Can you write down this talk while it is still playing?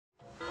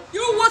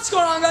What's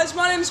going on, guys?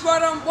 My name is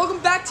Barrdown. Welcome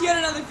back to yet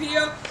another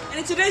video. And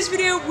in today's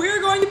video, we're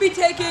going to be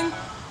taking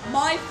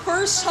my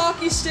first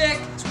hockey stick.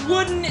 It's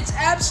wooden. It's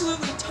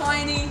absolutely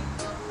tiny.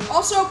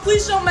 Also,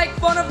 please don't make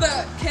fun of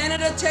the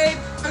Canada tape.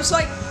 I was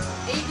like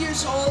 8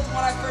 years old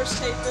when I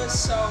first taped this,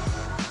 so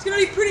it's gonna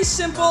be pretty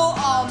simple,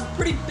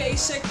 pretty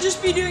basic.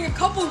 Just be doing a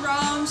couple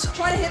rounds,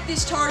 try to hit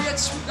these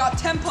targets. We've got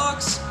 10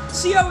 pucks.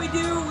 See how we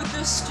do with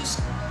this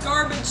just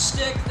garbage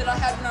stick that I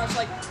had when I was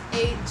like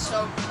 8.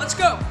 So let's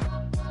go.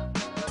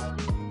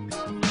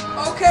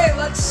 Okay,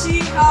 let's see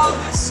how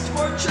this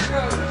torture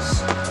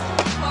goes.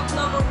 Puck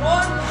number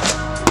 1.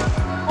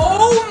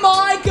 Oh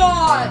my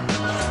god!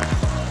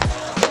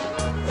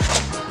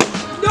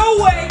 No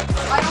way!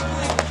 I don't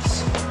believe this.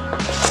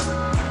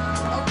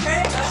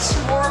 Okay, that's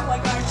more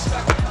like I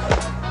expected.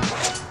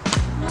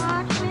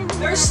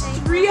 There's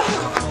 3 out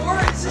of 4.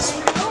 Is this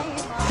real?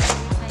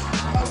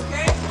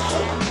 Okay.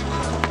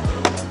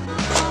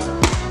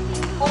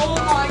 Oh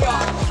my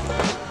god.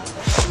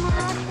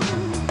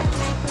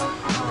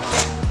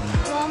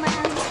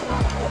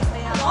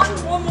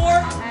 One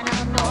more.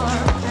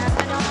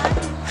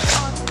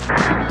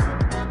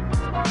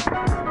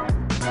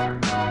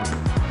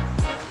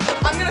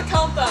 I'm gonna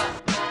count that.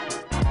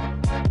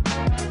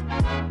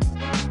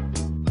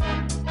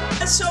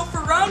 So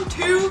for round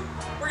 2,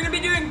 we're gonna be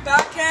doing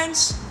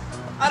backhands.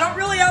 I don't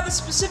really have a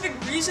specific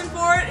reason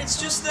for it. It's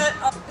just that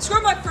I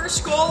scored my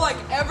first goal like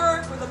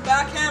ever with a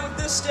backhand with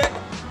this stick.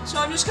 So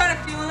I'm just kind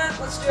of feeling it.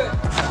 Let's do it.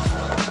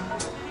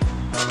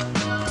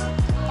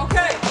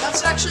 Okay,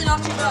 that's actually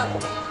not too bad.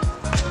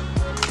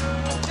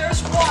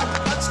 There's 1.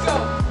 Let's go.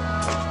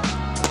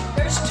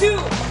 There's 2.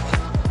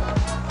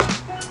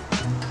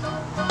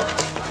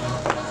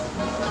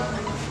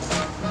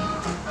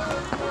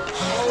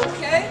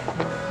 Okay.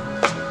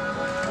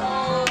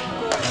 Oh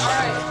boy.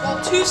 Alright. Well,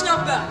 2's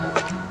not bad.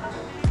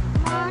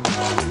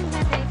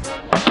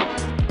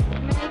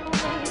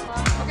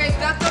 Okay,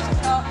 that doesn't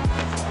count.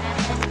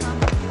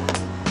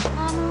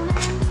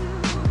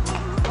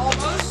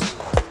 Almost.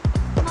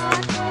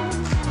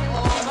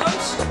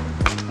 Almost.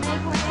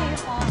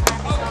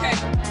 Okay.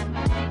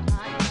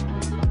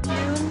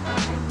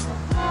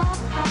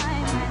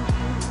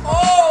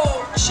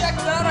 Oh, check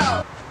that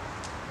out.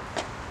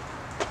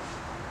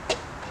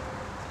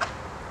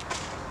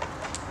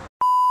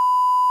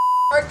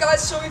 Alright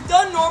guys, so we've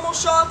done normal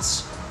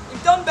shots,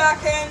 we've done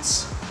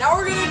backhands, now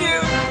we're gonna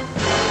do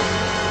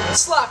a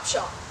slap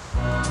shot.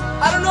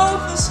 I don't know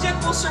if the stick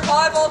will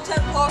survive all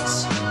 10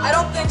 pucks, I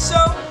don't think so.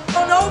 I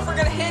don't know if we're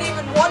gonna hit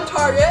even 1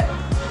 target,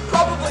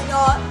 probably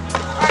not.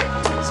 Alright,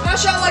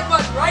 smash out like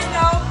button right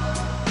now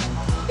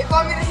if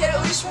I'm gonna hit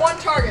at least 1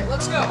 target.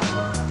 Let's go.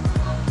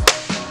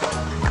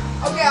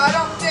 Okay, I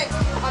don't think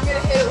I'm gonna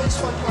hit at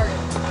least 1 target.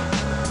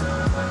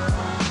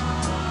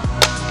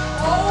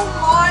 Oh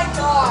my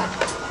god.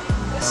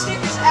 This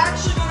stick is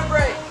actually gonna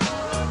break.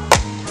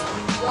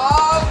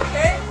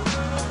 Okay.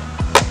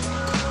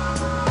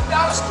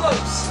 That was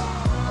close.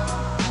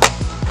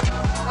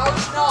 That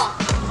was not.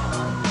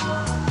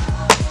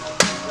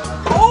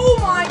 Oh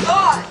my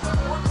god.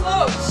 We're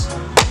close.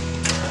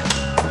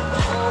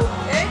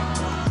 Okay.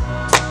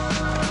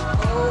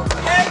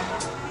 Okay.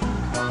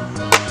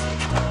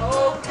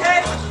 Okay.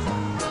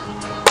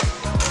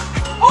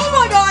 Oh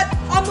my god.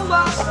 I'm the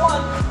last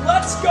one.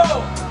 Let's go.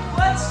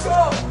 Let's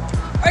go.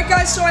 Alright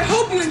guys, so I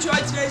hope you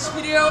enjoyed today's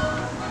video.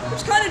 It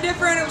was kind of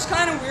different, it was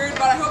kind of weird,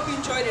 but I hope you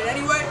enjoyed it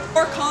anyway.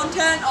 For more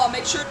content,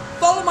 make sure to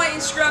follow my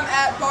Instagram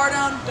at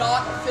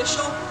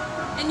barrdown.official.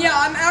 And yeah,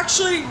 I'm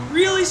actually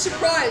really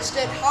surprised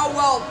at how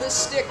well this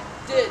stick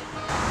did.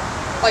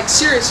 Like,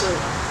 seriously.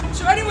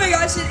 So anyway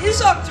guys, it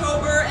is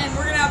October and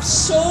we're going to have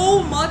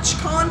so much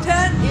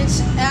content, it's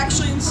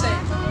actually insane.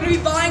 I'm going to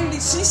be buying the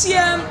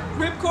CCM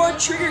Ripcord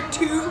Trigger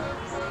 2.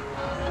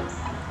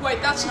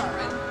 Wait, that's not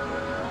right.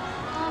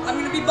 I'm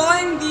going to be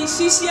buying the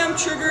CCM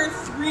Trigger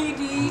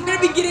 3D. I'm going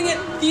to be getting it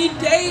the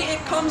day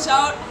it comes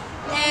out,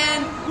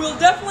 and we'll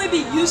definitely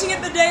be using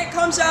it the day it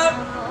comes out.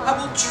 I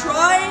will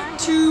try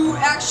to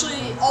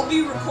actually, I'll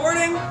be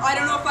recording. I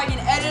don't know if I can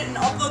edit and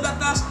upload that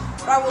fast,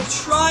 but I will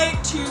try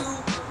to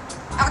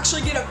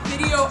actually get a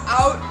video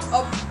out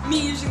of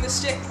me using the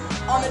stick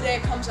on the day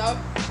it comes out.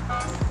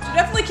 So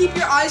definitely keep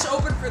your eyes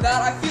open for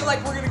that. I feel like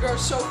we're going to grow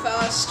so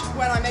fast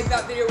when I make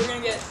that video. We're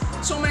going to get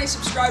so many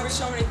subscribers,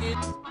 so many views.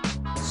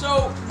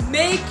 So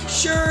make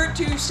sure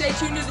to stay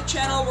tuned to the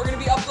channel. We're going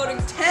to be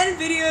uploading 10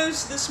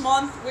 videos this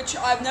month, which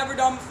I've never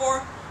done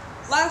before.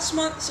 Last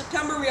month,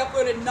 September, we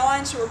uploaded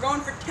 9, so we're going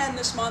for 10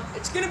 this month.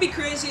 It's going to be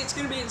crazy. It's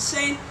going to be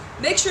insane.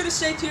 Make sure to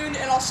stay tuned,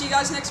 and I'll see you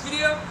guys next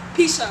video.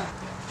 Peace out.